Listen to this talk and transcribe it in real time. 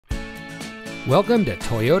Welcome to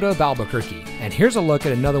Toyota of Albuquerque, and here's a look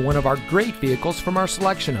at another one of our great vehicles from our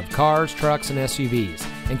selection of cars, trucks, and SUVs,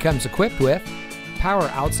 and comes equipped with power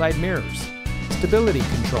outside mirrors, stability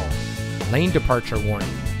control, lane departure warning,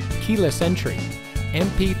 keyless entry,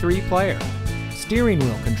 MP3 player, steering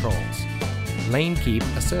wheel controls, lane keep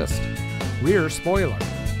assist, rear spoiler,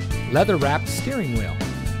 leather-wrapped steering wheel,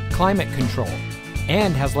 climate control,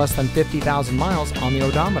 and has less than 50,000 miles on the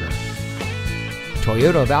odometer.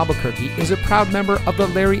 Toyota of Albuquerque is a proud member of the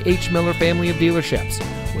Larry H. Miller family of dealerships.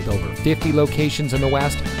 With over 50 locations in the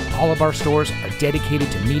West, all of our stores are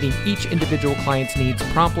dedicated to meeting each individual client's needs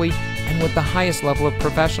promptly and with the highest level of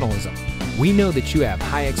professionalism. We know that you have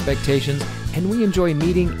high expectations, and we enjoy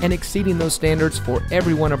meeting and exceeding those standards for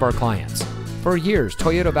every one of our clients. For years,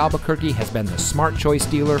 Toyota of Albuquerque has been the smart choice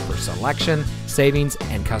dealer for selection, savings,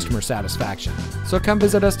 and customer satisfaction. So come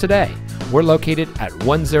visit us today. We're located at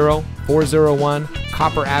 10401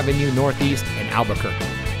 Copper Avenue Northeast in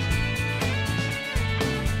Albuquerque.